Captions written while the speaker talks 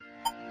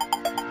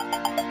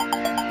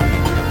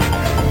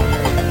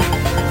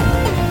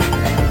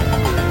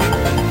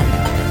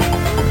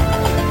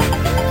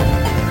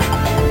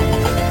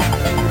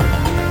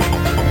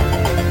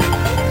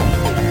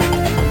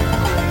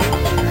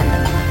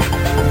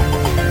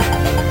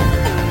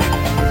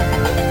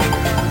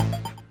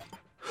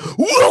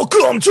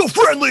Welcome to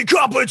Friendly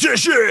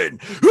Competition,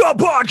 a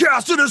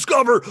podcast to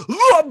discover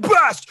the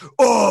best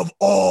of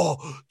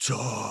all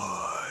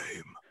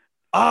time.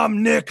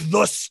 I'm Nick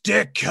the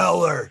Stick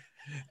Keller,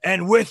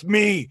 and with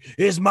me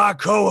is my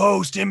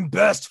co-host and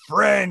best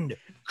friend,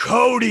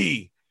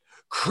 Cody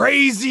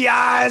Crazy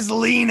Eyes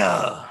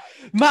Lena.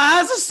 My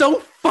eyes are so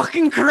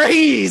fucking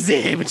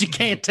crazy, but you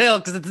can't tell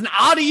because it's an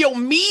audio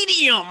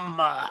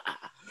medium.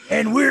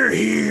 And we're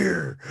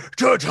here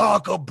to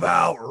talk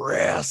about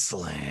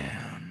wrestling.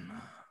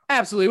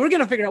 Absolutely. We're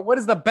going to figure out what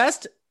is the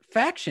best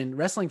faction,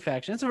 wrestling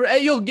faction.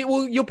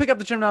 You'll pick up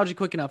the terminology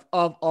quick enough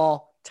of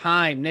all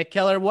time. Nick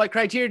Keller, what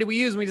criteria do we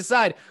use when we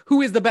decide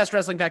who is the best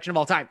wrestling faction of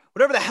all time?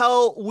 Whatever the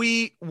hell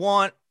we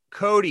want,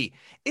 Cody.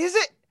 Do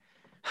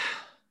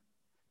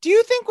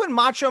you think when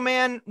Macho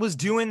Man was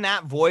doing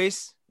that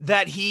voice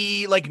that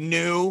he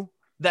knew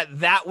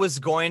that was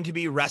going to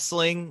be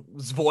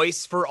wrestling's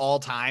voice for all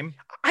time?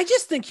 I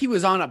just think he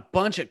was on a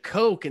bunch of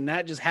coke and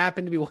that just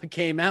happened to be what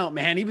came out,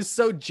 man. He was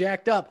so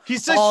jacked up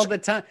all the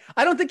time.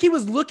 I don't think he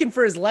was looking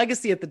for his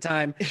legacy at the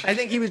time. I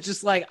think he was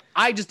just like,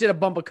 I just did a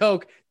bump of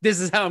coke. This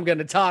is how I'm going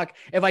to talk.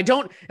 If I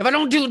don't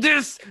do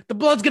this, the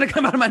blood's going to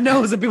come out of my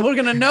nose and people are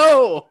going to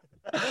know.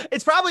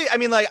 It's probably,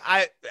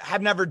 I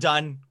have never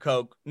done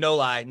coke, no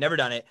lie, never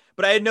done it.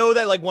 But I know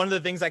that one of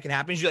the things that can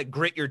happen is you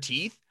grit your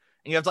teeth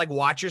and you have to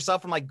watch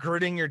yourself from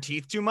gritting your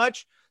teeth too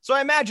much. So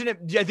I imagine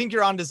I think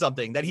you're onto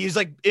something that he's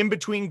in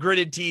between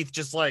gritted teeth,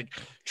 just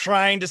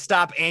trying to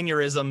stop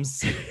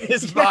aneurysms in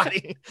his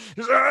body.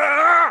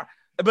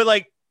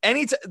 But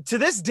to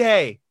this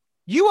day,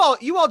 you all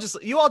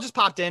just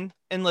popped in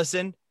and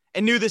listened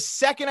and knew the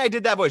second I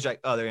did that voice, you're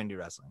oh, they're going to do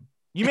wrestling.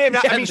 You may have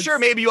not, sure,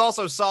 maybe you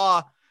also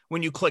saw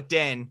when you clicked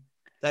in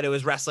that it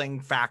was wrestling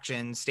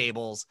faction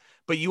stables,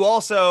 but you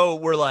also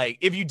were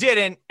if you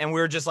didn't, and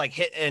we were just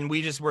hit and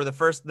we just were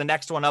the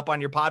next one up on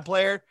your pod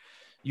player,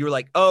 you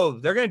were oh,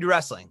 they're going to do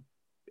wrestling.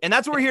 And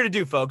that's what we're here to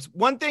do, folks.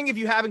 One thing, if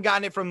you haven't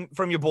gotten it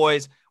from your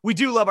boys, we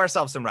do love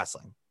ourselves some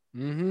wrestling.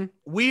 Mm-hmm.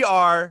 We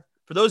are,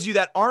 for those of you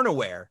that aren't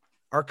aware,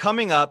 are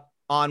coming up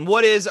on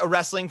what is a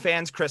wrestling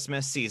fan's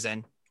Christmas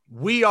season.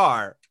 We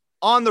are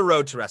on the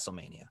road to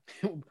WrestleMania.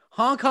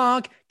 Honk,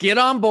 honk, get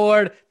on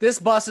board. This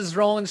bus is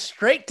rolling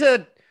straight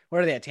to,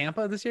 where are they at,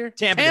 Tampa this year?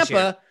 Tampa. This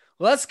year.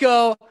 Let's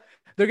go.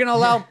 They're going to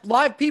allow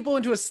live people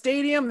into a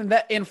stadium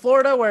in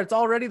Florida where it's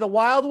already the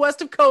Wild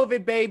West of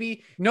COVID,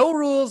 baby. No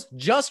rules,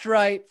 just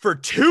right. For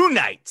 2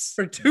 nights.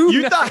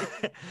 You thought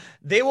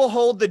they will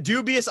hold the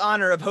dubious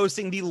honor of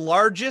hosting the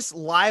largest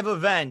live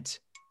event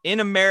in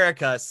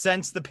America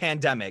since the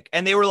pandemic.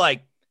 And they were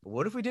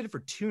what if we did it for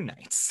 2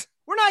 nights?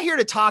 We're not here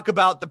to talk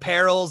about the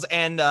perils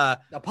and the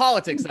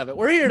politics of it.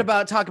 We're here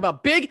to talk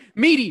about big,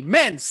 meaty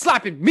men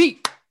slapping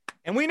meat.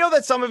 And we know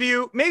that some of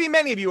you, maybe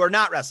many of you, are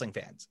not wrestling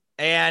fans.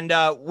 And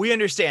we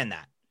understand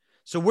that.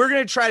 So we're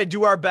going to try to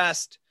do our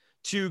best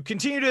to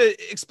continue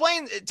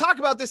to talk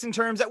about this in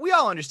terms that we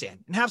all understand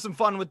and have some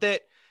fun with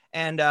it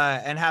and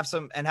have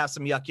some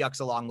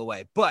yucks along the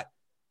way. But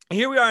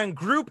here we are in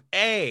Group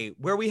A,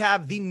 where we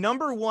have the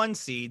number 1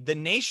 seed, the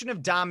Nation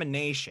of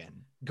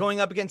Domination, going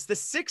up against the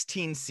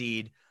 16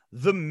 seed,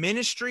 the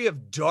Ministry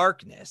of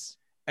Darkness.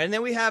 And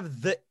then we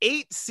have the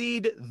 8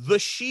 seed, the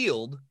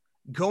Shield,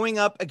 going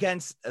up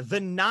against the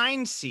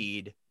 9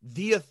 seed,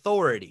 the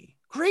Authority.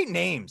 Great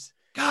names.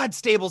 God,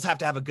 stables have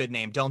to have a good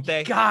name, don't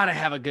they? Gotta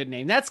have a good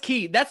name. That's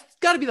key. That's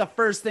got to be the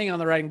first thing on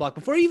the writing block.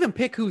 Before you even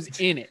pick who's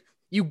in it,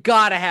 you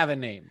gotta have a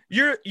name.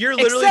 You're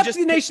literally Except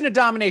the Nation of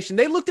Domination.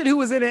 They looked at who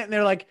was in it and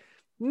they're like,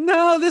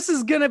 no, this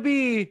is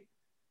the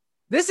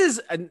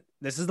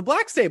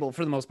Black Stable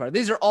for the most part.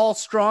 These are all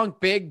strong,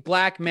 big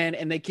black men,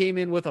 and they came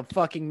in with a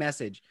fucking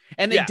message.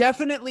 And they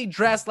definitely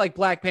dressed like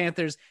Black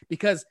Panthers,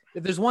 because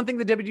if there's one thing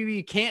the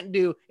WWE can't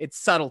do, it's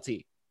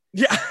subtlety.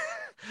 Yeah.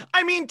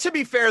 To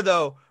be fair,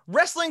 though,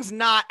 wrestling's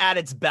not at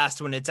its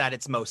best when it's at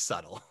its most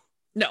subtle.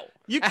 No.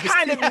 You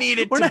kind of need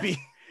it to be.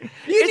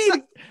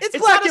 It's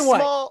black and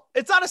white.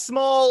 It's not a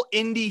small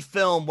indie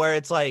film where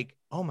it's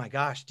oh my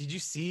gosh, did you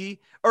see?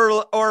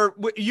 Or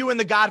you and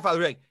the Godfather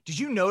were did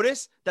you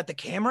notice that the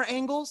camera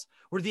angles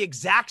were the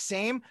exact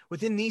same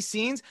within these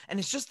scenes? And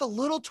it's just the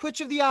little twitch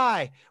of the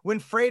eye when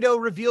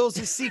Fredo reveals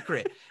his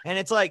secret. And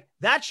it's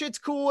that shit's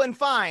cool and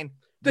fine.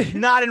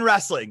 Not in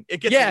wrestling. It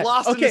gets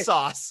lost in the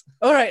sauce.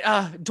 All right,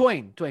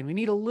 Dwayne, we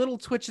need a little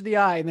twitch of the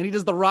eye. And then he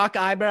does the rock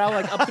eyebrow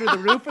up through the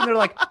roof. And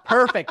they're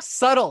perfect,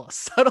 subtle.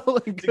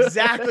 And good.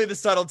 Exactly the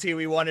subtlety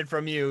we wanted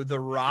from you,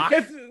 The Rock.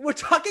 If we're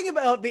talking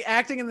about the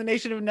acting in the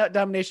Nation of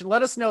Domination,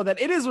 let us know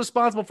that it is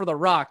responsible for The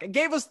Rock. It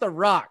gave us The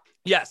Rock.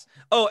 Yes.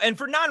 Oh, and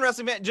for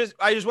non-wrestling fans,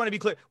 I just want to be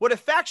clear. What a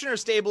faction or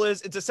stable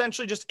is, it's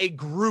essentially just a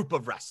group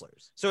of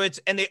wrestlers. So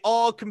and they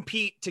all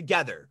compete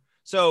together.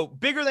 So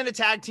bigger than a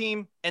tag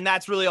team, and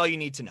that's really all you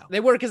need to know. They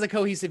work as a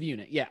cohesive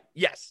unit. Yeah.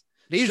 Yes.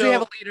 They usually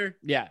have a leader.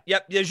 Yeah.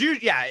 Yep.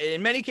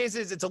 In many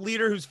cases, it's a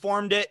leader who's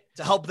formed it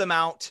to help them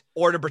out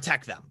or to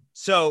protect them.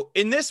 So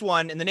in this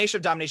one, in the Nation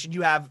of Domination,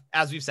 you have,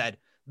 as we've said,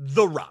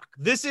 The Rock.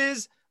 This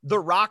is The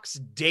Rock's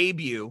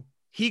debut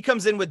He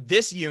comes in with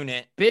this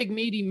unit. Big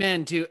meaty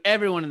men too.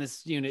 Everyone in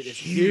this unit is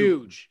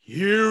huge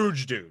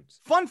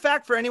dudes. Fun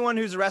fact for anyone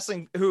who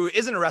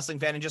isn't a wrestling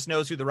fan and just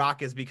knows who The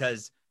Rock is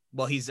because,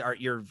 well, he's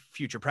your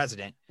future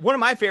president. One of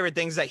my favorite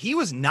things is that he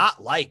was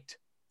not liked.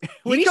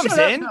 He comes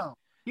in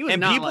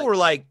and people were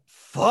like,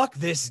 fuck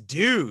this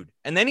dude.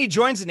 And then he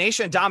joins the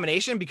Nation of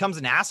Domination and becomes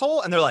an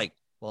asshole. And they're like,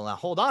 well, now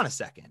hold on a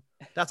second.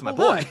 That's my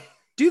boy.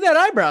 Do that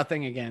eyebrow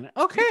thing again.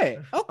 Okay.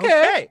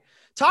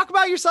 Talk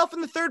about yourself in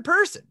the third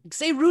person.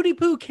 Say Rudy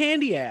Poo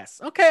Candy Ass.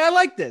 Okay, I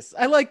like this.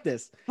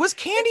 Was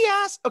Candy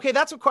Ass? Okay,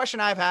 that's a question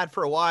I've had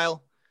for a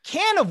while.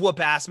 Can of Whoop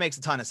Ass makes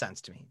a ton of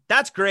sense to me.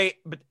 That's great.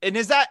 But and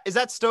is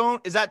that Stone?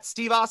 Is that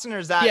Steve Austin or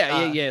is that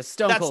yeah.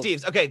 Stone That's Cold.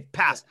 Steve's. Okay,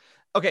 pass.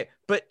 Yeah. Okay,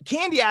 but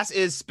Candy Ass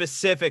is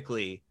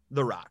specifically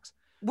The Rock's.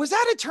 Was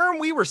that a term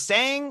we were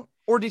saying?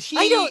 Or did he?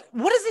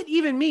 What does it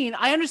even mean?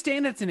 I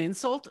understand that's an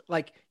insult.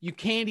 Like, you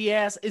candy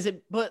ass. Is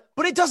it? But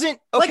it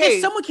doesn't. Okay. Like,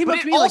 if someone came up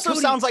to me, it also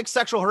sounds like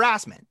sexual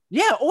harassment.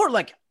 Yeah. Or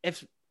like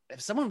if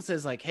someone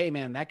says like, hey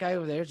man, that guy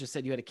over there just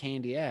said you had a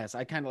candy ass.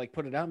 I kind of like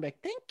put it out and be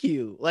like, thank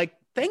you. Like,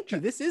 thank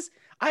you.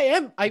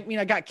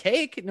 I got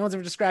cake. No one's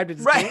ever described it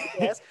as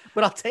candy ass,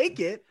 but I'll take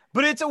it.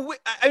 But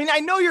I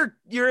know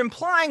you're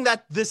implying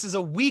that this is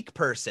a weak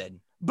person.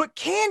 But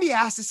candy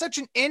ass is such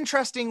an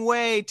interesting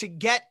way to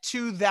get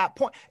to that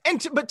point.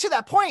 But to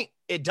that point,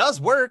 it does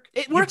work.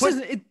 It works.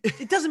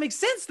 It doesn't make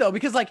sense though,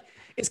 because like,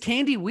 is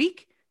Candy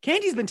weak?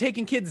 Candy's been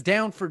taking kids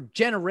down for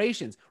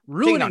generations,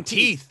 ruining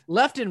teeth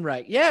left and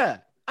right. Yeah.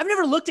 I've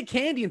never looked at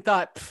Candy and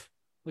thought,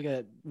 look at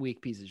that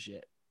weak piece of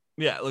shit.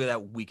 Yeah. Look at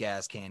that weak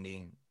ass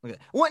Candy. Look at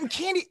that. What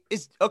Candy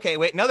is. Okay.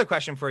 Wait, another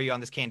question for you on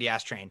this candy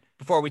ass train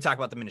before we talk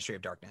about the Ministry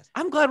of Darkness.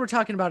 I'm glad we're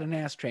talking about an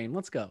ass train.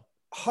 Let's go.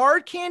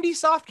 Hard candy,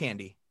 soft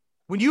candy.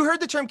 When you heard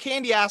the term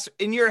candy ass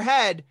in your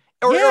head,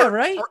 or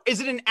is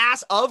it an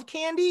ass of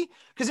candy?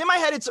 Because in my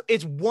head,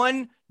 it's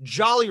one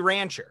Jolly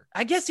Rancher.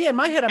 I guess, yeah, in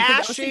my head,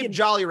 I'm thinking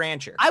Jolly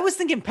Rancher. I was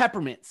thinking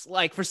peppermints.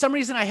 Like, for some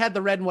reason, I had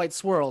the red and white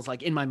swirls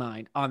like in my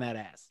mind on that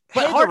ass.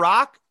 But The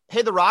Rock.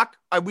 We're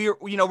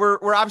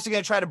obviously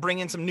going to try to bring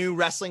in some new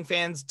wrestling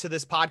fans to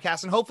this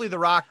podcast, and hopefully The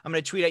Rock, I'm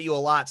going to tweet at you a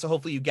lot, so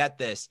hopefully you get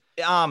this.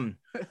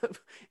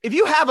 If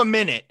you have a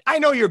minute, I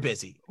know you're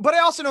busy, but I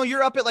also know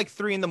you're up at like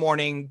 3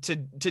 a.m. to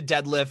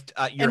deadlift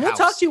your house. And we'll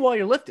talk to you while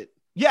you're lifted.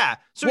 Yeah.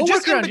 So we'll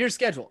work around your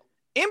schedule.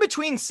 In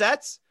between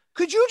sets,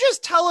 could you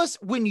just tell us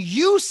when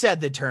you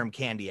said the term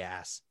candy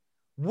ass,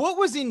 what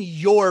was in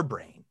your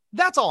brain?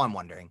 That's all I'm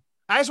wondering.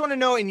 I just want to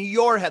know in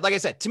your head. Like I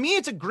said, to me,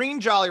 it's a green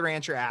Jolly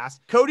Rancher ass.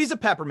 Cody's a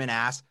peppermint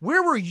ass.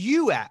 Where were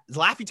you at? Is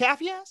Laffy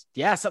Taffy ass?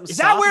 Yeah. Something. Is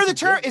that where the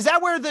term,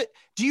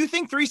 do you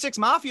think 3-6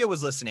 Mafia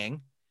was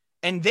listening?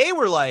 And they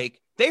were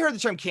like, they heard the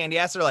term candy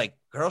ass. They're like,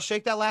 girl,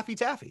 shake that Laffy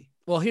Taffy.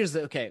 Well, here's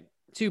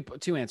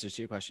two answers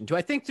to your question. Do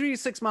I think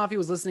 3-6 Mafia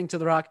was listening to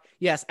The Rock?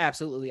 Yes,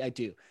 absolutely. I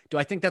do. Do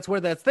I think that's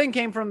where that thing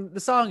came from, the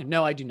song?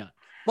 No, I do not.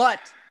 But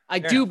I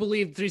do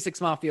believe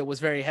 3-6 Mafia was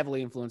very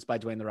heavily influenced by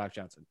Dwayne The Rock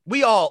Johnson.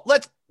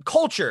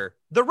 Culture.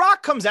 The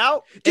Rock comes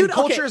out, and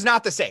culture is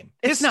not the same.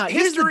 It's not.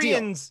 Here's the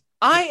deal.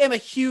 I am a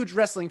huge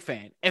wrestling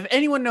fan. If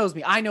anyone knows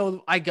me, I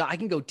know I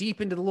can go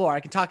deep into the lore. I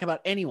can talk about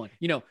anyone.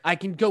 You know, I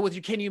can go with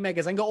your Kenny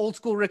Omegas. I can go old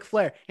school Ric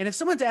Flair. And if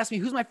someone's asked me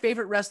who's my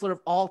favorite wrestler of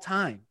all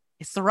time,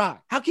 it's The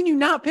Rock. How can you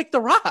not pick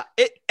The Rock?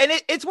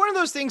 It's one of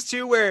those things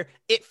too, where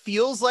it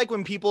feels like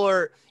when people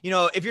are,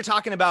 if you're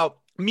talking about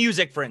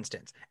music, for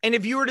instance, and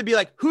if you were to be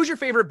like, who's your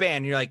favorite band?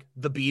 And you're like,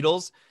 the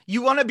Beatles.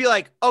 You want to be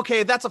like,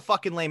 okay, that's a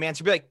fucking lame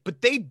answer. Be like, but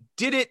they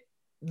did it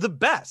the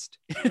best.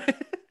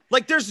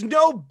 Like, there's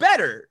no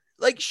better.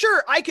 Like,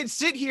 sure, I could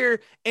sit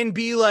here and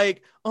be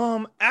like,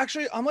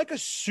 actually, I'm like a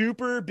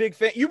super big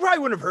fan. You probably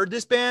wouldn't have heard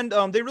this band.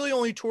 They really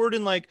only toured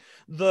in like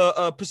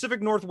the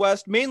Pacific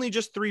Northwest, mainly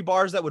just 3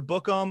 bars that would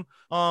book them.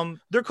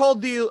 They're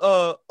called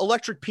the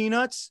Electric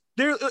Peanuts.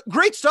 They're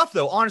great stuff,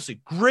 though.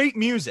 Honestly, great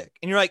music.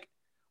 And you're like,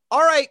 all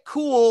right,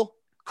 cool,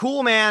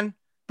 man.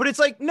 But it's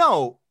like,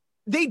 no,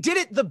 they did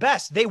it the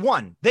best. They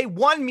won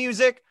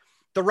music.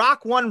 The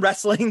Rock won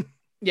wrestling.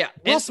 Yeah.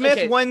 Will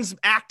Smith wins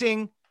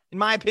acting, in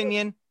my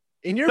opinion.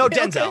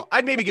 Denzel. Okay.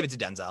 I'd maybe give it to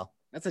Denzel.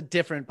 That's a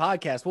different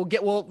podcast.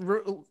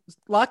 We'll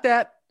lock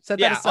that. Set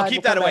that aside. I'll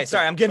keep that away.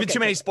 Sorry, I'm giving too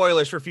many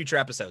spoilers for future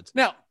episodes.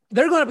 Now,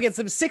 they're going up against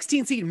the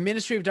 16 seed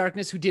Ministry of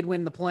Darkness, who did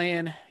win the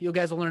play-in. You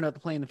guys will learn about the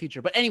play in the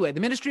future. But anyway,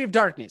 the Ministry of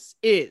Darkness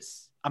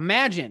is,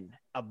 imagine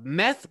a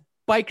meth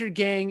biker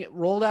gang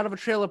rolled out of a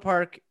trailer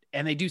park,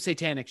 and they do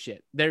satanic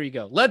shit. There you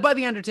go. Led by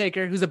The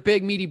Undertaker, who's a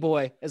big meaty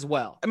boy as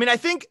well. I mean, I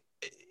think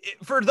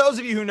for those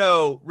of you who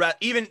know,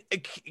 even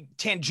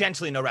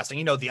tangentially know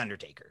wrestling, The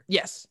Undertaker.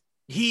 Yes.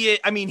 He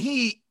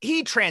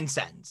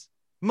transcends,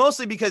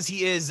 mostly because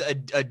he is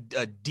a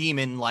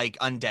demon-like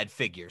undead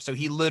figure. So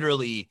he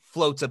literally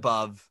floats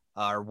above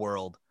our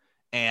world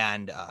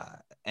and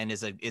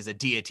is a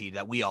deity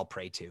that we all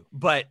pray to.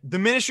 But the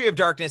Ministry of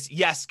Darkness,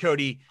 yes,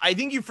 Cody, I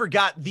think you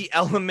forgot the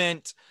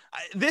element.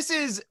 This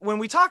is when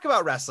we talk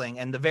about wrestling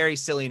and the very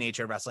silly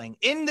nature of wrestling.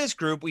 In this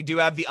group, we do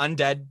have the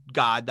undead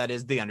god that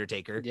is The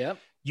Undertaker. Yep.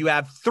 You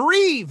have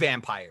 3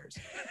 vampires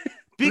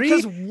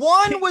because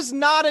 1 was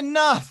not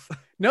enough.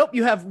 Nope.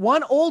 You have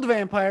one old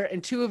vampire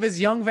and two of his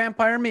young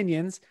vampire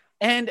minions.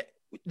 And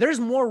there's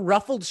more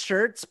ruffled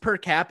shirts per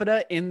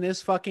capita in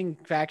this fucking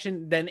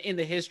faction than in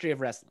the history of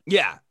wrestling.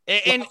 Yeah.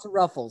 And lots of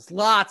ruffles,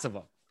 lots of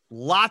them.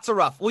 Lots of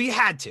ruffles. Well, you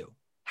had to.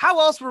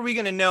 How else were we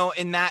going to know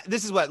in that?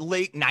 This is what,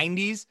 late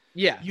 90s?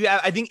 Yeah. You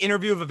have, I think,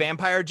 Interview of a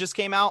Vampire just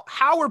came out.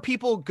 How were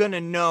people going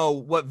to know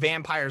what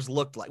vampires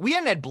looked like? We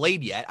hadn't had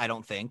Blade yet, I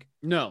don't think.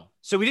 No.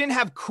 So we didn't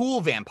have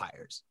cool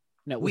vampires.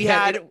 No, we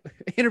had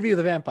Interview of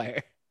the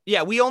Vampire.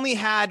 Yeah, we only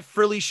had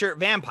frilly shirt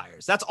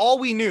vampires. That's all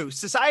we knew.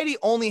 Society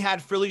only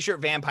had frilly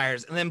shirt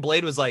vampires. And then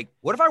Blade was like,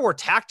 what if I wore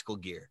tactical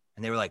gear?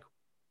 And they were like,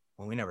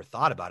 well, we never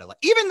thought about it. Like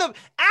even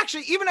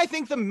I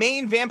think the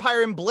main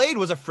vampire in Blade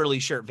was a frilly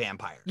shirt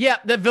vampire. Yeah,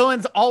 the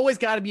villain's always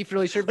got to be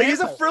frilly shirt vampire. He's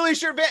a frilly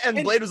shirt vampire.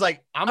 And Blade was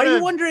like, Are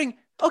you wondering,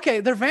 okay,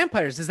 they're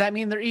vampires. Does that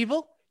mean they're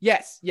evil?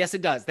 Yes,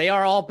 it does. They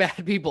are all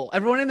bad people.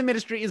 Everyone in the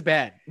ministry is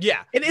bad.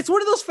 Yeah. And it's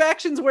one of those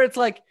factions where it's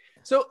like,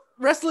 so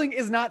wrestling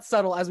is not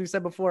subtle, as we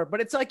said before, but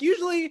it's like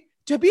usually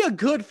to be a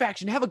good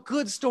faction, have a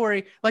good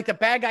story, like the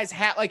bad guys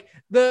like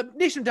the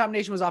Nation of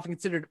Domination was often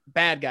considered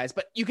bad guys,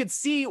 but you could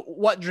see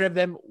what drove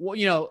them,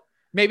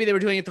 maybe they were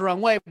doing it the wrong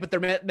way, but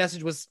their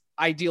message was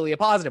ideally a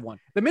positive one.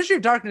 The Ministry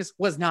of Darkness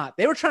was not.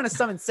 They were trying to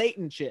summon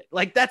Satan shit.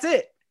 Like, that's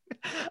it.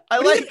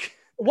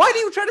 Why do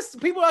you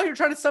people out here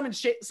trying to summon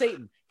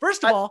Satan?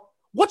 First of all,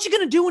 what's you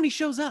going to do when he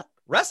shows up?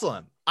 Wrestle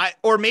him.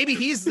 Or maybe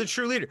he's the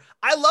true leader.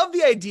 I love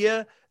the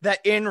idea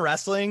that in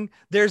wrestling,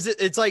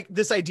 it's like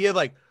this idea of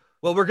like,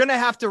 well, we're going to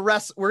have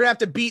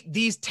to beat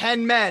these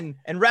 10 men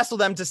and wrestle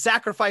them to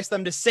sacrifice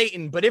them to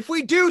Satan. But if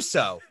we do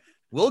so,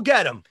 we'll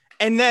get them.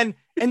 And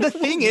the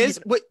thing is,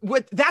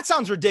 what that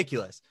sounds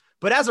ridiculous.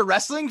 But as a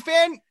wrestling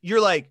fan,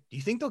 you're like, do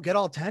you think they'll get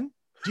all 10?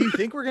 Do you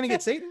think we're going to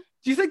get Satan?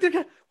 Do you think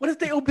what if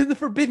they open the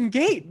forbidden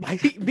gate by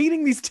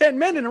beating these 10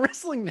 men in a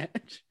wrestling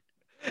match?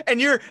 And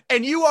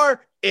you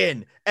are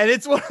in. And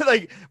it's one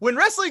like when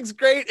wrestling's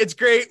great, it's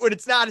great. When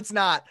it's not, it's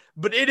not.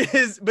 But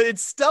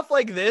it's stuff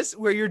like this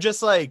where you're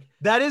just like,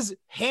 that is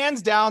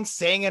hands down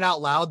saying it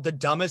out loud, the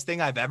dumbest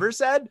thing I've ever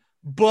said.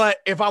 But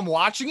if I'm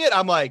watching it,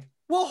 I'm like,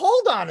 well,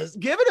 hold on,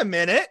 give it a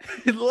minute.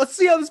 Let's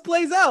see how this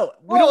plays out.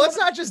 Let's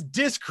not just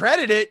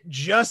discredit it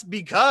just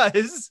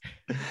because.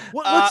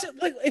 What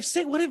if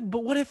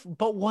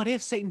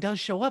Satan does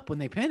show up when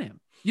they pin him?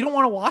 You don't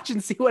want to watch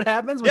and see what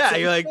happens. Yeah,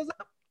 you're like,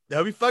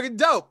 that'd be fucking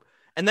dope.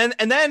 And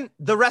then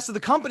the rest of the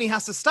company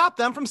has to stop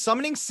them from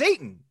summoning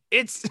Satan.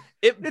 It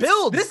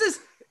builds.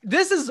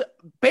 This is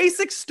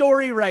basic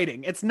story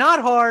writing. It's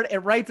not hard. It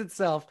writes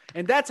itself.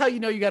 And that's how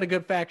you know you got a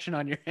good faction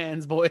on your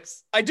hands,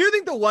 boys. I do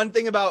think the one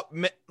thing about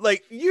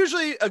like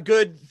usually a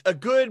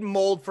good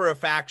mold for a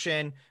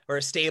faction or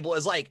a stable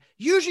is like,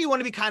 usually you want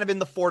to be kind of in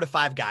the 4 to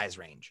 5 guys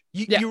range.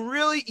 You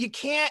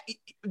can't.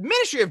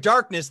 Ministry of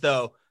Darkness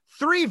though,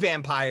 3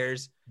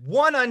 vampires,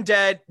 1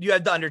 undead. You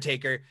had the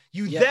Undertaker.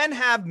 You then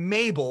have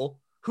Mabel,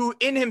 who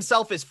in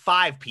himself is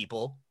 5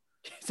 people.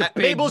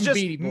 Mabel's just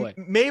boy.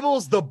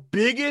 Mabel's the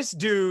biggest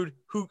dude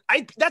who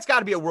that's got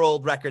to be a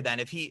world record then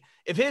if he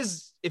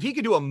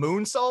could do a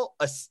moonsault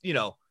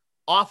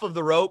off of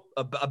the rope,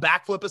 a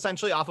backflip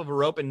essentially off of a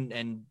rope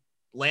and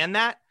land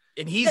that,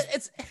 and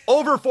it's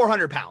over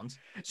 400 pounds.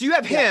 So you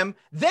have him,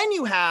 then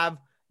you have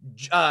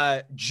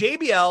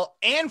JBL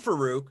and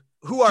Farouk,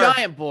 who are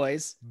giant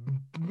boys,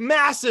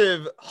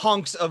 massive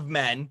hunks of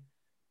men.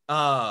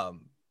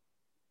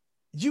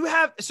 You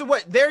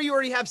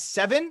already have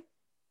 7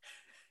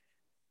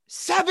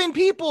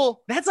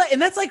 people. That's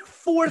like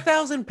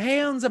 4,000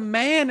 pounds a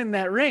man in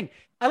that ring.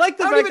 I like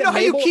the I don't even know how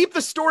you keep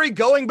the story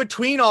going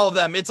between all of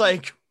them. It's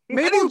like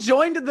Mabel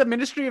joined the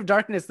Ministry of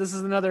Darkness. This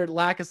is another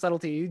lack of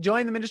subtlety. You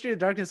join the Ministry of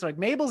Darkness. Like,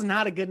 Mabel's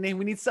not a good name.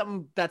 We need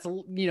something that's,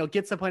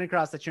 gets the point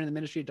across that you're in the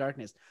Ministry of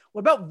Darkness. What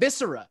about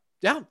Viscera?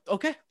 Yeah.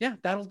 Okay. Yeah.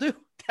 That'll do.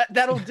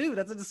 That'll do.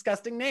 That's a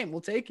disgusting name. We'll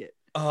take it.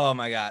 Oh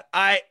my God.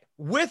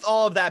 With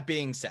all of that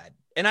being said,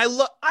 and I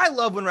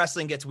love when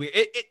wrestling gets weird.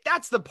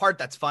 That's the part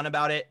that's fun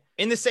about it.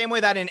 In the same way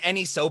that in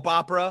any soap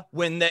opera,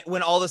 when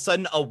all of a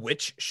sudden a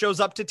witch shows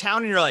up to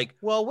town and you're like,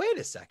 well, wait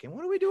a second.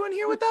 What are we doing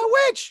here with that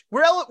witch?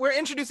 We're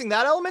introducing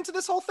that element to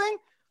this whole thing.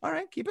 All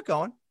right, keep it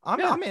going.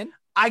 I'm in.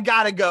 I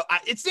gotta go.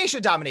 It's Nation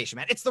of Domination,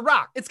 man. It's The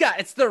Rock. It's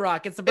The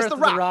Rock. It's the birth of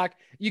The Rock.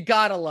 You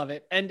gotta love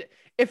it. And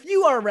if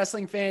you are a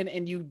wrestling fan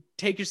and you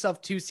take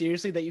yourself too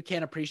seriously that you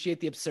can't appreciate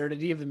the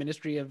absurdity of the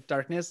Ministry of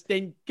Darkness,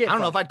 then I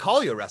don't know if I'd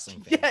call you a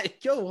wrestling fan. Yeah,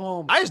 go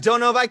home. I just don't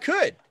know if I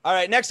could. All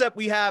right, next up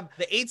we have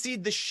the 8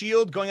 seed, The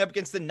Shield, going up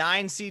against the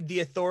 9 seed,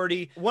 The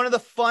Authority. One of the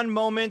fun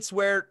moments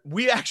where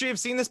we actually have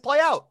seen this play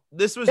out.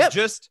 This was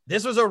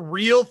a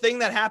real thing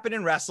that happened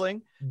in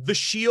wrestling. The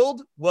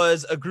Shield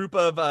was a group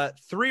of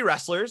 3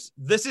 wrestlers.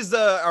 This is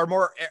our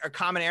more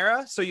common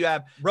era. So you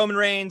have Roman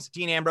Reigns,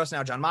 Dean Ambrose,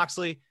 now Jon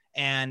Moxley,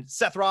 and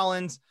Seth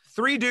Rollins.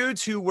 3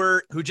 dudes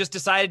who just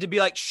decided to be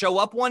like, show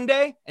up one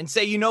day and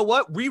say, you know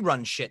what, we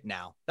run shit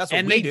now. That's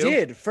what we do. And they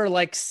did for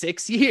like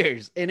 6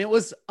 years, and it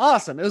was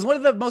awesome. It was one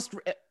of the most,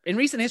 in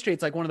recent history,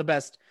 it's like one of the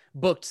best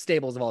booked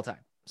stables of all time.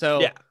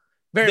 So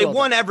They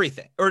won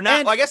everything, or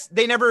not. I guess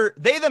they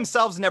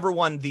themselves never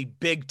won the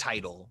big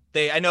title.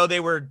 I know they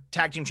were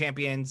tag team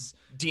champions.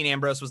 Dean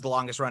Ambrose was the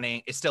longest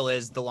running. It still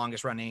is the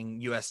longest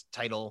running US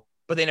title,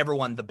 but they never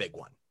won the big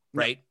one.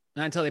 Right.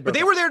 Not until but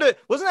they were there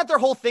wasn't that their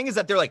whole thing, is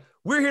that they're like,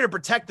 we're here to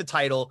protect the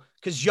title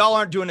because y'all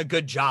aren't doing a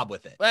good job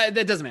with it.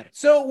 That doesn't matter.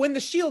 So when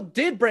the Shield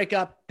did break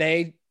up,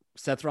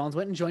 Seth Rollins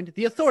went and joined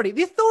the Authority.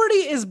 The Authority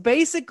is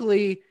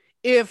basically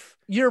if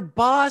your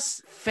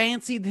boss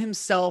fancied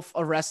himself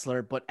a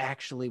wrestler, but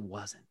actually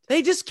wasn't.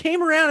 They just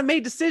came around and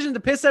made decisions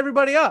to piss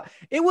everybody off.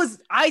 It was,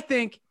 I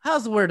think,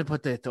 how's the word to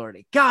put the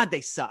Authority? God,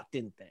 they sucked,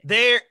 didn't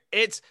they?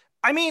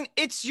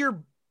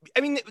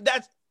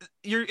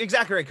 You're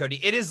exactly right, Cody.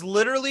 It is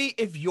literally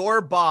if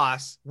your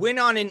boss went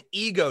on an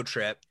ego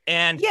trip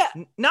and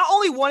not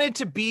only wanted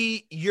to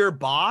be your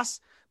boss,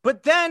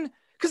 but then,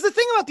 because the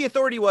thing about the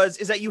Authority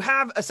is that you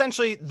have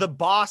essentially the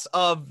boss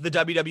of the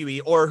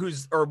WWE,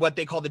 or what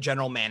they call the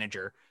general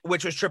manager,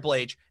 which was Triple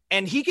H,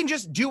 and he can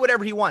just do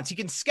whatever he wants. He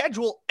can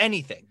schedule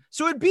anything.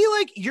 So it'd be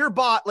like your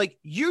boss, like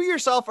you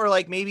yourself are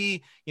like,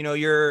 maybe,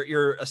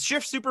 you're a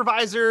shift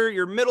supervisor,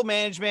 your middle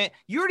management.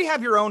 You already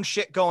have your own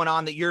shit going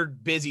on that you're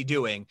busy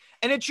doing.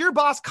 And it's your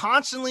boss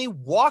constantly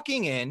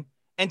walking in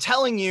and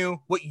telling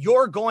you what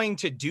you're going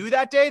to do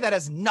that day that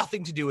has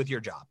nothing to do with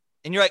your job.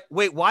 And you're like,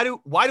 wait, why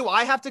do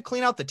I have to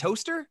clean out the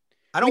toaster?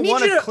 I don't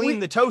want to clean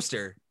the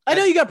toaster. I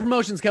know you got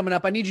promotions coming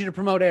up. I need you to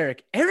promote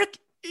Eric. Eric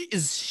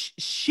is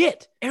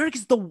shit. Eric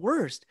is the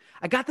worst.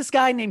 I got this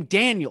guy named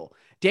Daniel.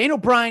 Daniel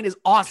Bryan is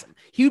awesome.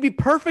 He would be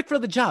perfect for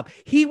the job.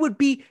 He would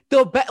be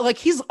the best. Like,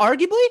 he's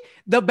arguably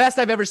the best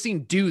I've ever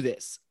seen do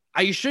this.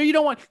 Are you sure you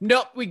don't want?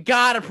 No, we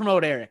got to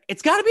promote Eric.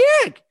 It's got to be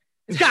Eric.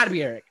 It's got to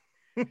be Eric.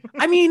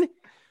 I mean,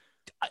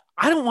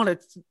 I don't want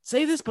to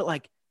say this, but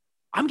like,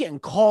 I'm getting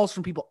calls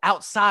from people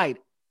outside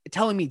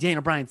telling me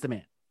Daniel Bryan's the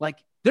man.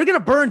 Like, they're going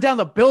to burn down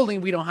the building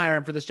if we don't hire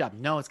him for this job.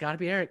 No, it's got to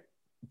be Eric.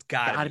 It's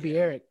got to be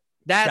Eric.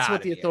 That's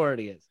what the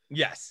Authority is.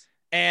 Yes.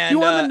 And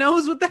you on the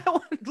nose with that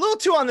one? A little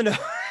too on the nose.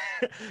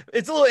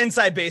 It's a little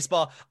inside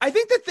baseball. I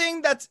think the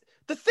thing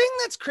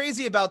that's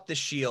crazy about the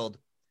Shield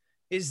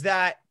is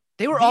that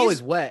they were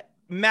always wet.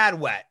 Mad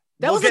wet.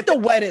 That was like the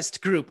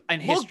wettest group in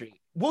history.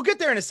 We'll get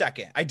there in a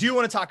second. I do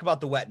want to talk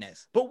about the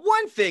wetness. But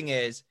one thing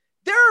is,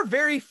 there are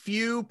very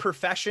few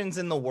professions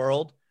in the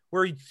world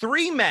where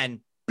three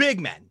men, big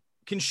men,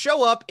 can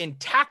show up in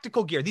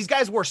tactical gear. These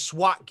guys wore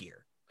SWAT gear.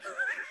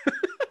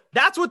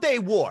 That's what they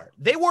wore.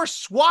 They wore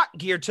SWAT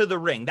gear to the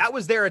ring. That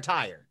was their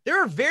attire.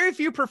 There are very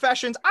few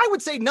professions, I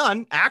would say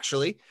none,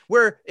 actually,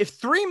 where if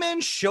three men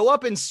show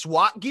up in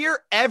SWAT gear,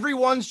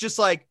 everyone's just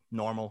like,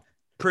 normal,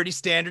 pretty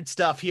standard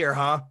stuff here,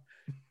 huh?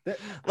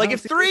 Like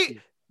if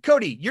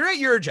Cody, you're at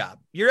your job.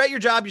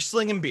 You're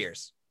slinging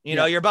beers.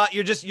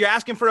 You're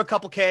asking for a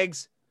couple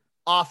kegs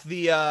off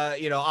the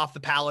off the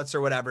pallets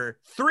or whatever.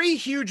 Three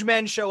huge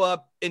men show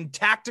up in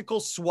tactical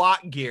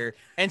SWAT gear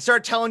and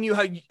start telling you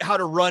how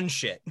to run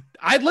shit.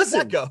 I'd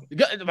listen.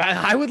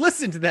 I would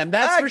listen to them.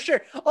 That's for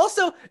sure.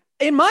 Also,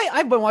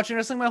 I've been watching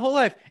wrestling my whole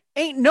life.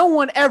 Ain't no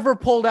one ever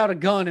pulled out a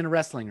gun in a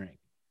wrestling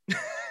ring.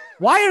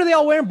 Why are they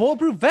all wearing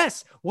bulletproof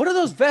vests? What are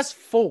those vests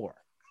for?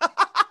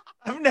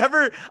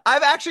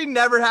 I've actually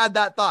never had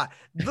that thought.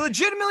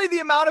 Legitimately, the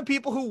amount of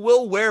people who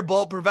will wear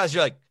bulletproof vests,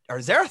 you're like,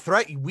 is there a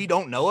threat we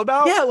don't know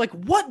about? Yeah, like,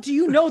 what do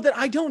you know that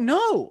I don't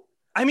know?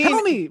 I mean,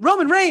 tell me,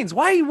 Roman Reigns,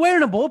 why are you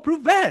wearing a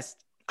bulletproof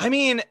vest? I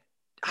mean,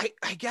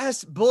 I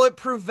guess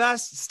bulletproof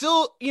vests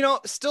still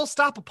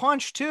stop a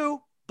punch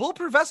too.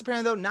 Bulletproof vests,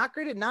 apparently, though, not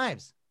great at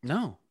knives.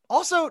 No.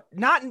 Also,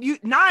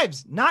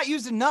 knives, not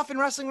used enough in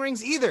wrestling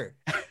rings either.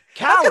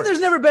 How come there's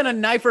never been a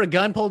knife or a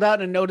gun pulled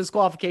out in a no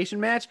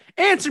disqualification match?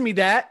 Answer me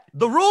that.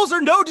 The rules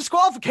are no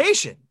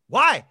disqualification.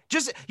 Why?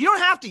 You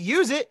don't have to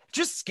use it.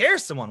 Just scare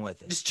someone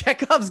with it. Just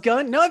Chekhov's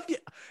gun. No, if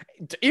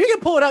you can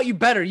pull it out, you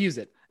better use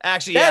it.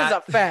 Actually, that is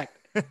a fact.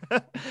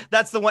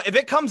 That's the one. If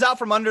it comes out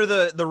from under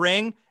the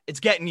ring, it's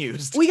getting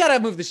used. We got to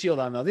move the Shield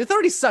on, though. The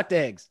Authority sucked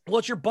eggs. Well,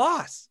 it's your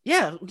boss.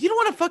 Yeah. You don't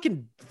want to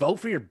fucking vote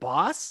for your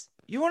boss.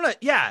 You want to,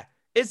 yeah.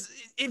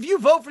 If you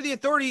vote for the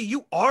Authority,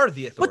 you are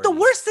the Authority. But the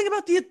worst thing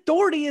about the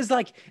Authority is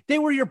like they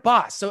were your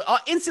boss. So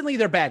instantly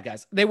they're bad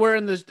guys. They were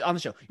on the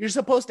show. You're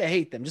supposed to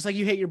hate them just like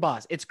you hate your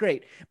boss. It's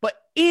great. But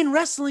in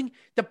wrestling,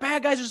 the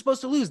bad guys are supposed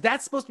to lose.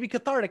 That's supposed to be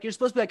cathartic. You're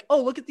supposed to be like,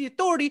 oh, look at the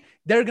Authority.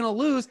 They're going to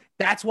lose.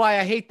 That's why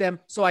I hate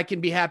them. So I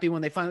can be happy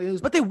when they finally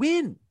lose. But they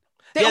win.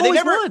 They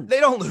won. They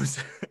don't lose.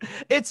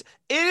 It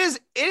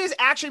is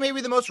actually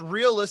maybe the most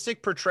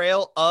realistic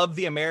portrayal of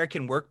the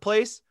American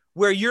workplace,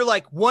 where you're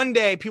like, one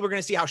day people are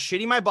going to see how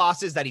shitty my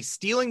boss is, that he's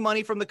stealing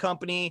money from the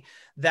company,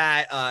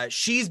 that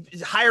she's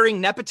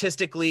hiring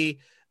nepotistically,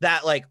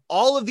 that like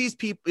all of these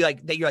people,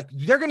 like that, you're like,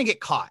 they're going to get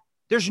caught.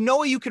 There's no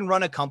way you can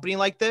run a company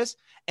like this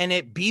and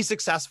it be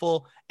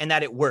successful and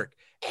that it work.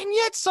 And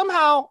yet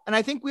somehow, and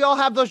I think we all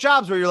have those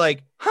jobs where you're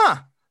like,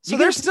 so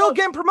they're still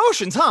getting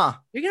promotions, huh?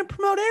 You're going to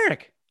promote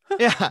Eric.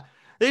 Yeah.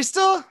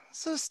 So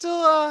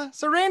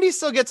Randy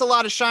still gets a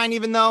lot of shine,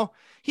 even though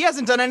he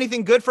hasn't done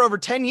anything good for over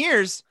 10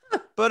 years.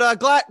 But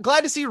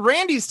glad to see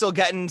Randy's still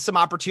getting some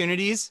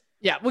opportunities.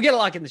 Yeah, we'll get a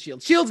lock in the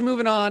Shield. Shield's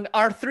moving on.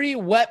 Our 3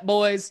 wet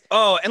boys.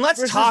 Oh, and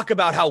let's talk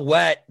about how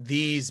wet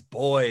these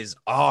boys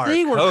are.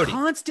 They were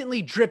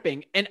constantly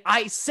dripping, and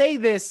I say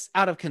this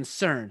out of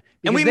concern.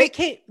 And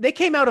they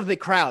came out of the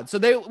crowd. So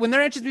when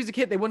their entrance music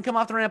hit, they wouldn't come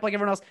off the ramp like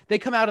everyone else. They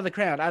come out of the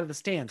crowd, out of the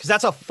stands. Because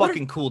that's how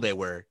fucking cool they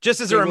were. Just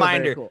as a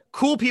reminder,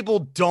 cool people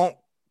don't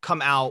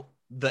come out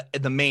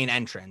the main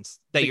entrance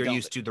that you're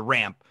used to, the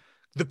ramp.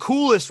 The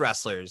coolest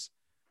wrestlers,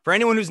 for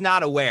anyone who's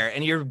not aware,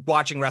 and you're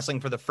watching wrestling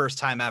for the first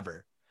time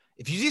ever,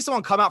 if you see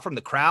someone come out from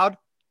the crowd,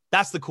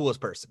 that's the coolest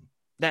person.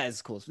 That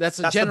is cool. That's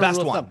the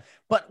best one.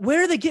 But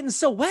where are they getting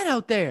so wet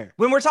out there?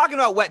 When we're talking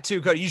about wet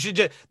too, Cody, you should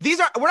just,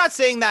 we're not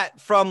saying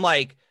that from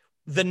like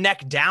the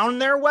neck down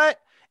they're wet.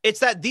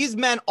 It's that these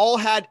men all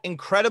had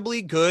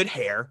incredibly good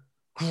hair,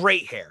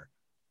 great hair,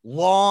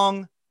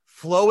 long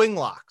flowing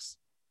locks,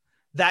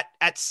 that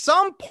at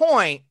some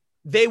point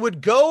they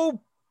would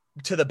go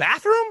to the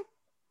bathroom,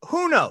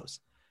 who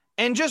knows,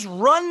 and just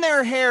run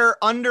their hair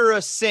under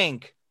a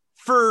sink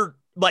for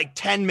like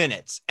 10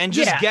 minutes and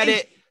just get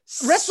it.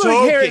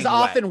 Wrestling hair is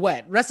often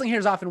wet. Wrestling hair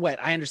is often wet.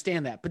 I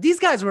understand that. But these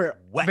guys were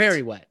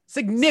very wet,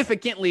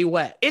 significantly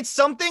wet. It's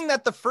something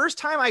that the first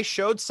time I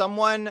showed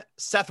someone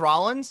Seth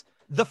Rollins,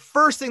 the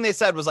first thing they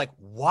said was like,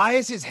 why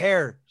is his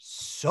hair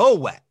so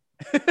wet?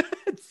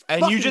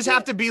 And you just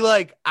have to be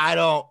like,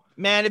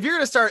 man, if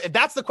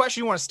that's the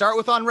question you want to start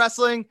with on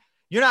wrestling,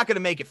 you're not going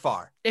to make it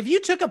far. If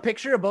you took a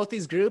picture of both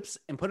these groups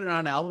and put it on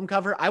an album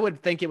cover, I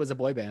would think it was a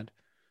boy band.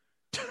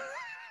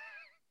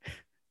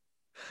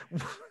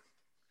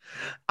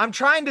 I'm just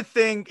trying to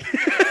think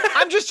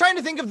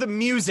of the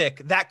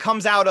music that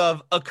comes out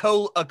of a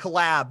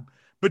collab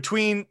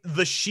between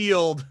the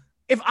Shield.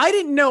 If I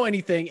didn't know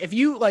anything, if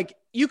you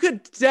you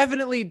could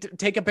definitely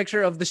take a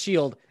picture of the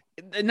Shield,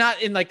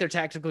 not in like their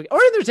tactical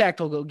or in their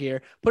tactical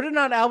gear, put it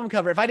on an album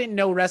cover. If I didn't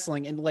know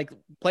wrestling and like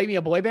play me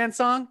a boy band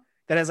song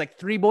that has like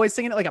 3 boys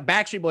singing it, like a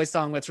Backstreet Boys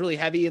song that's really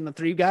heavy in the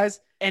 3 guys,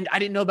 and I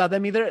didn't know about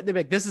them either, they'd be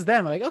like, this is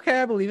them. I'm like,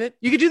 okay, I believe it.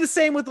 You could do the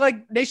same with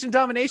like Nation of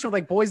Domination with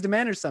like Boys to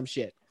Men or some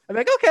shit. I'm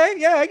like, okay,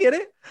 yeah, I get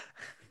it.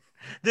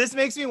 This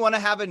makes me want to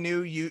have a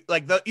new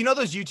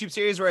those YouTube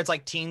series where it's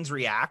like teens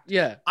react.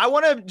 Yeah. I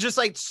want to just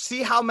like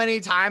see how many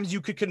times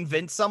you could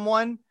convince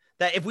someone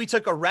that if we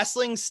took a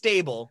wrestling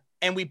stable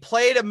and we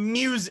played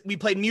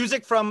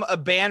music from a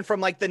band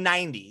from like the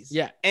 90s.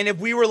 Yeah. And if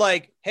we were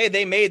like, hey,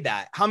 they made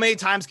that, how many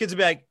times kids would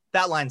be like,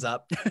 that lines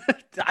up?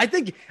 I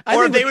think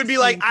they would be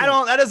like,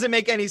 that doesn't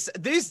make any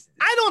sense.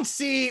 I don't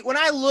see, when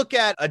I look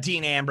at a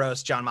Dean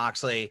Ambrose, Jon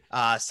Moxley,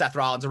 Seth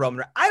Rollins, and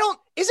Roman,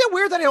 is it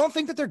weird that I don't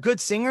think that they're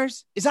good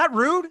singers? Is that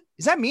rude?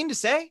 Is that mean to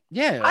say?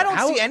 Yeah. I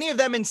don't see any of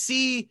them and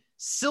see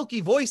silky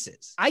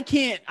voices. I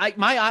can't,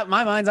 my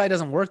mind's eye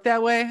doesn't work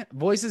that way.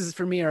 Voices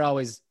for me are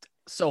always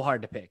so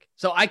hard to pick.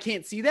 So I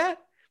can't see that,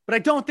 but I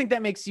don't think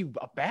that makes you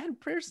a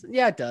bad person.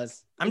 Yeah, it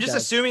does. I'm just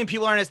assuming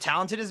people aren't as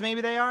talented as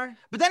maybe they are.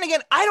 But then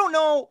again, I don't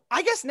know.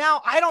 I guess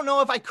now I don't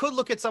know if I could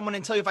look at someone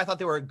and tell you if I thought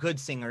they were a good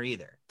singer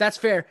either. That's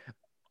fair.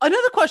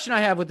 Another question I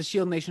have with the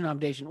Shield Nation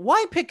nomination: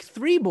 why pick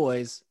 3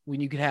 boys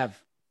when you could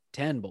have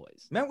 10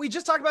 boys? Man, we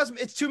just talked about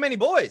it's too many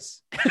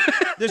boys.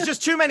 There's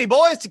just too many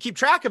boys to keep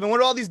track of. And what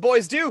do all these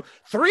boys do?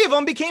 3 of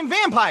them became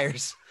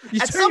vampires.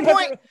 At some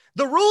point,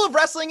 the rule of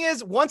wrestling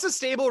is once a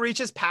stable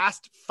reaches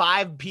past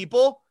 5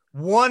 people,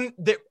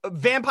 the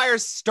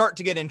vampires start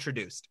to get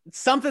introduced.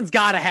 Something's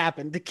got to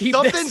happen to keep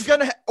something's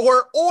gonna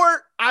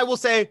or I will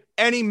say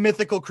any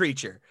mythical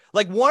creature.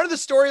 Like one of the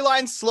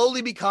storylines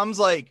slowly becomes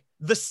like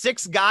the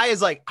 6th guy is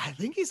like, I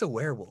think he's a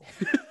werewolf.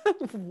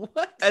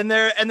 What? And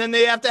then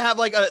they have to have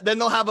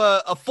they'll have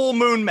a full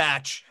moon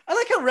match. I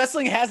like how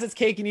wrestling has its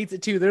cake and eats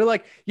it too. They're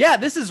like, yeah,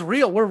 this is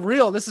real. We're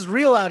real. This is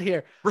real out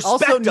here.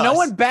 Respect also, us. No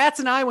one bats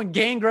an eye when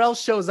Gangrel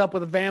shows up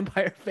with a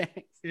vampire fangs.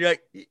 You're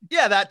like,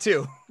 yeah, that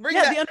too.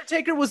 The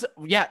Undertaker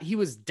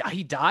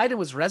he died and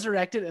was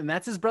resurrected, and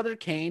that's his brother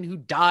Kane, who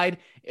died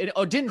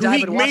didn't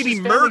die, but maybe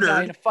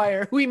murdered in a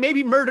fire. Who he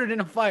maybe murdered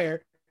in a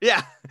fire.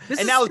 Yeah, this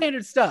is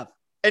standard stuff.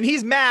 And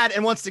he's mad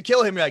and wants to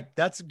kill him. You're like,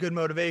 that's a good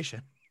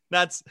motivation.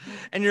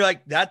 And you're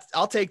like,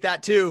 I'll take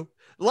that too.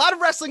 A lot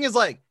of wrestling is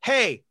like,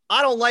 hey,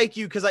 I don't like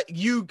you because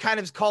you kind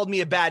of called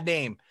me a bad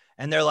name.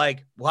 And they're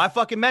like, well, I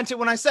fucking meant it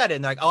when I said it.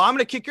 And they're like, oh, I'm going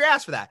to kick your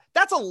ass for that.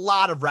 That's a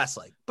lot of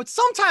wrestling. But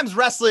sometimes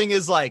wrestling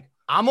is like,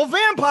 I'm a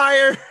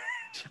vampire.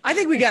 I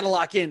think we got to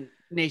lock in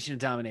Nation of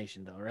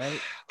Domination though, right?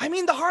 I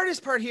mean, the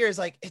hardest part here is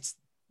like, it's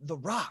The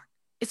Rock.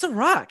 It's The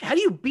Rock. How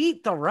do you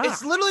beat The Rock?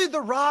 It's literally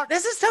The Rock.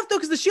 This is tough though,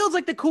 because the Shield's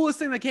like the coolest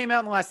thing that came out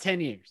in the last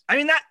 10 years. I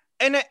mean,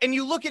 and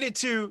you look at it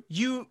too,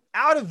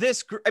 out of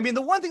this group, I mean,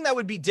 the one thing that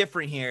would be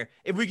different here,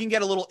 if we can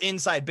get a little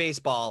inside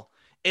baseball,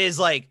 is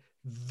like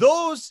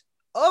those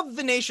of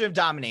the Nation of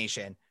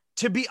Domination,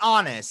 to be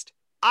honest,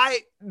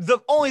 the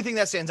only thing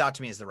that stands out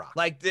to me is The Rock.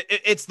 Like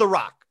it's The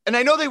Rock. And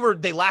I know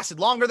they lasted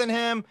longer than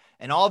him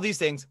and all these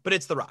things, but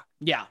it's The Rock.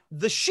 Yeah.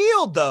 The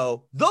Shield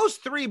though, those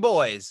 3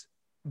 boys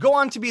go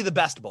on to be the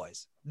best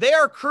boys. They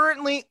are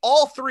currently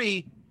all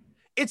 3.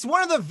 It's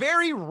one of the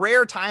very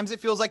rare times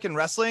it feels like in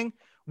wrestling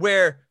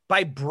where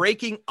by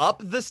breaking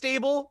up the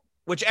stable,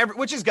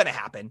 which is going to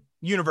happen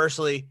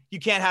universally. You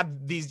can't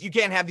have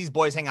these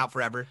boys hang out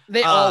forever.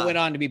 They all went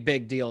on to be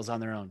big deals on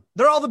their own.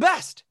 They're all the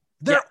best.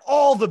 They're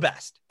all the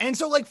best. And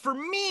so like for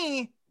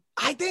me,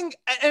 I think,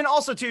 and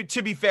also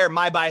to be fair,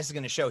 my bias is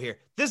going to show here.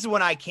 This is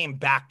when I came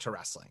back to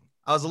wrestling.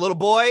 I was a little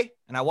boy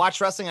and I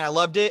watched wrestling and I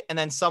loved it. And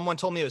then someone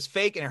told me it was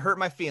fake and it hurt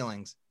my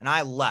feelings and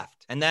I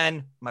left. And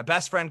then my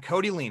best friend,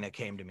 Cody Lena,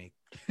 came to me.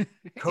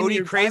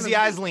 Cody Crazy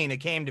Eyes Lena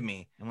came to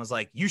me and was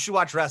like, you should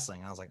watch wrestling.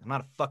 And I was like, I'm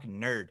not a fucking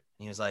nerd. And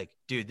he was like,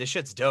 dude, this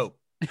shit's dope.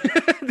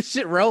 This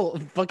shit roll.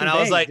 Fucking and I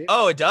was like, dude.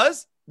 oh, it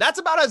does? That's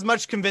about as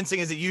much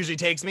convincing as it usually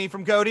takes me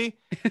from Cody.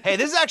 Hey,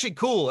 this is actually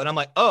cool. And I'm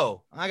like,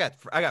 oh, I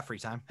got free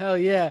time. Hell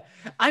yeah.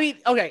 I mean,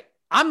 okay.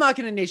 I'm not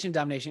going to Nation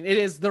Domination. It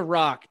is The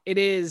Rock. We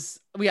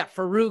got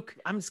Farouk.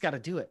 I'm just got to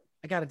do it.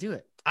 I got to do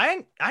it.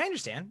 I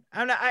understand.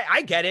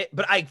 I get it.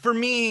 But for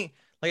me,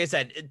 like I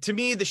said, to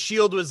me, the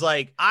Shield was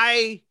like,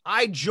 I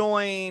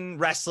joined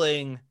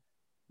wrestling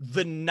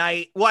the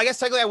night. Well, I guess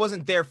technically I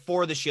wasn't there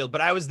for the Shield,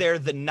 but I was there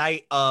the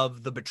night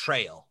of the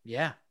betrayal.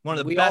 Yeah. One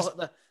of the best.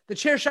 The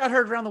chair shot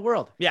heard around the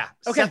world. Yeah.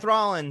 Okay. Seth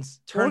Rollins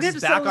turns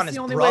his back on his brothers.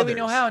 The only way we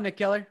know how, Nick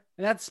Keller.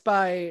 And that's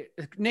by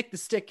Nick the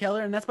Stick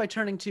Keller. And that's by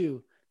turning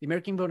to the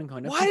American voting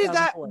coin. Why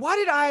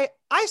did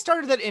I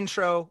started that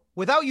intro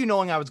without you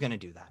knowing I was going to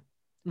do that.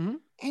 Mm-hmm.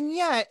 And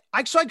yet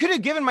I could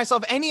have given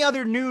myself any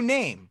other new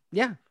name.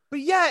 Yeah. But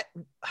yet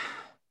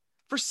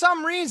for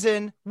some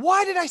reason,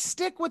 why did I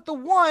stick with the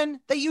one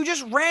that you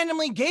just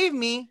randomly gave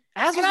me?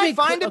 As can I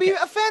find to be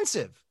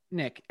offensive?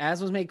 Nick,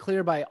 as was made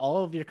clear by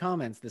all of your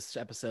comments this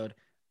episode,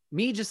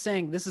 me just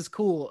saying this is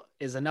cool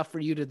is enough for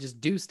you to just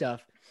do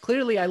stuff.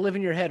 Clearly, I live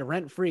in your head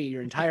rent-free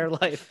your entire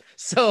life.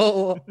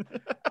 So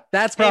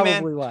that's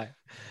probably why.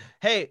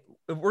 Hey,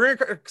 we're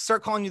going to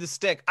start calling you the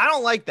Stick. I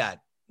don't like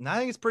that. And I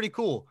think it's pretty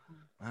cool.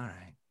 All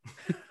right.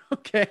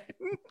 Okay.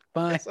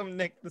 Bye. I'm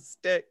Nick the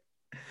Stick.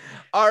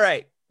 All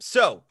right.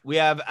 So we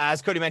have,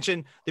 as Cody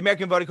mentioned, the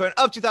American voting coin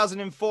of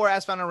 2004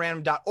 as found on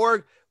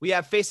random.org. We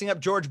have facing up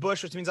George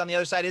Bush, which means on the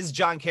other side is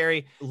John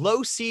Kerry.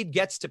 Low seed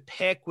gets to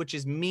pick, which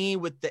is me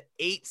with the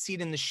 8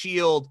 seed in the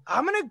Shield.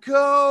 I'm going to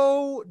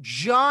go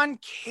John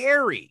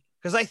Kerry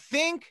because I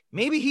think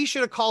maybe he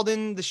should have called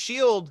in the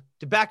Shield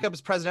to back up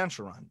his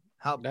presidential run.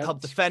 Help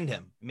defend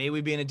him. Maybe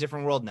we'd be in a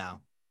different world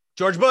now.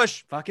 George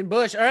Bush. Fucking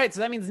Bush. All right.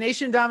 So that means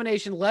Nation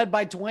Domination led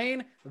by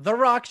Dwayne The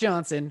Rock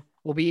Johnson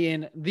will be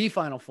in the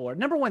Final Four.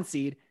 Number 1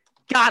 seed.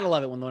 Gotta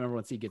love it when the number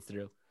 1 seed gets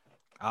through.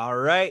 All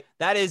right.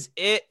 That is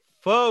it,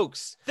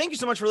 folks. Thank you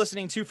so much for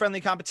listening to Friendly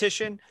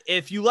Competition.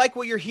 If you like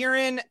what you're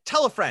hearing,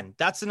 tell a friend.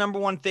 That's the number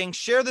one thing.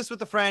 Share this with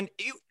a friend.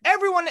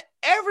 Everyone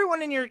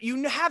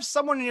you have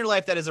someone in your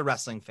life that is a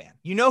wrestling fan.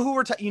 You know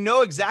who you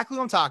know exactly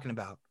what I'm talking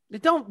about.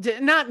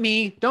 Not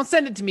me. Don't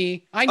send it to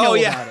me. I know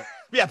about it.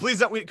 Yeah, please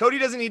don't. Cody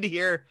doesn't need to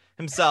hear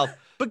himself.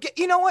 But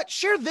you know what?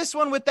 Share this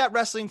one with that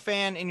wrestling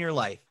fan in your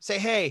life. Say,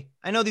 hey,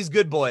 I know these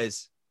good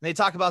boys. And they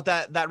talk about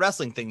that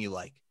wrestling thing you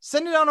like.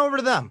 Send it on over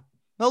to them.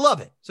 They'll love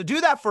it. So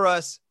do that for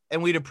us,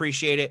 and we'd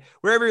appreciate it.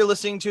 Wherever you're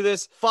listening to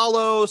this,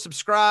 follow,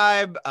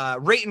 subscribe,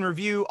 rate and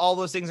review. All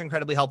those things are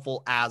incredibly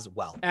helpful as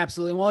well.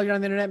 Absolutely. And while you're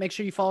on the internet, make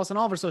sure you follow us on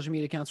all of our social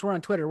media accounts. We're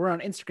on Twitter. We're on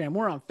Instagram.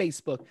 We're on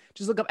Facebook.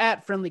 Just look up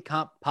at Friendly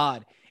Comp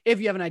Pod. If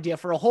you have an idea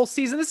for a whole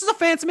season, this is a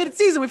fan-submitted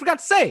season. We forgot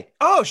to say.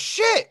 Oh,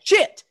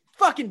 shit.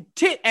 Fucking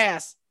tit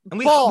ass. And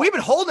we've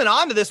been holding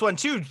on to this one,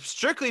 too,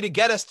 strictly to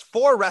get us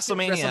for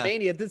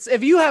WrestleMania.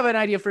 If you have an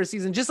idea for a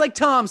season, just like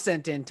Tom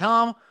sent in,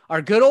 Tom,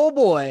 our good old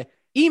boy,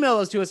 email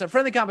those to us at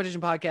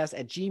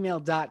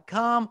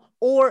friendlycompetitionpodcast@gmail.com,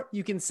 or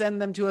you can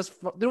send them to us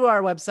through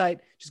our website.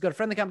 Just go to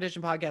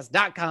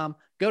friendlycompetitionpodcast.com,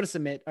 go to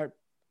submit or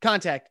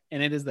contact,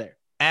 and it is there.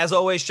 As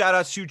always, shout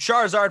outs to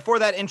Charizard for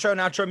that intro and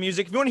outro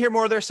music. If you want to hear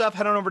more of their stuff,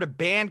 head on over to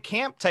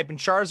Bandcamp, type in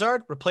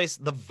Charizard, replace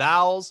the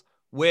vowels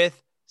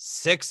with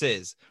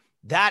 6s.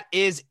 That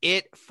is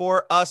it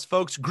for us,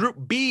 folks. Group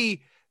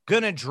B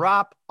gonna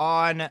drop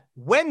on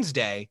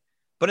Wednesday.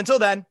 But until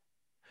then,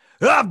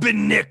 I've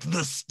been Nick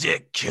the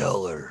Stick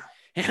Killer.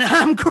 And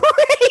I'm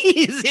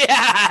Crazy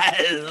Eyes.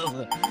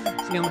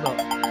 See you on the boat.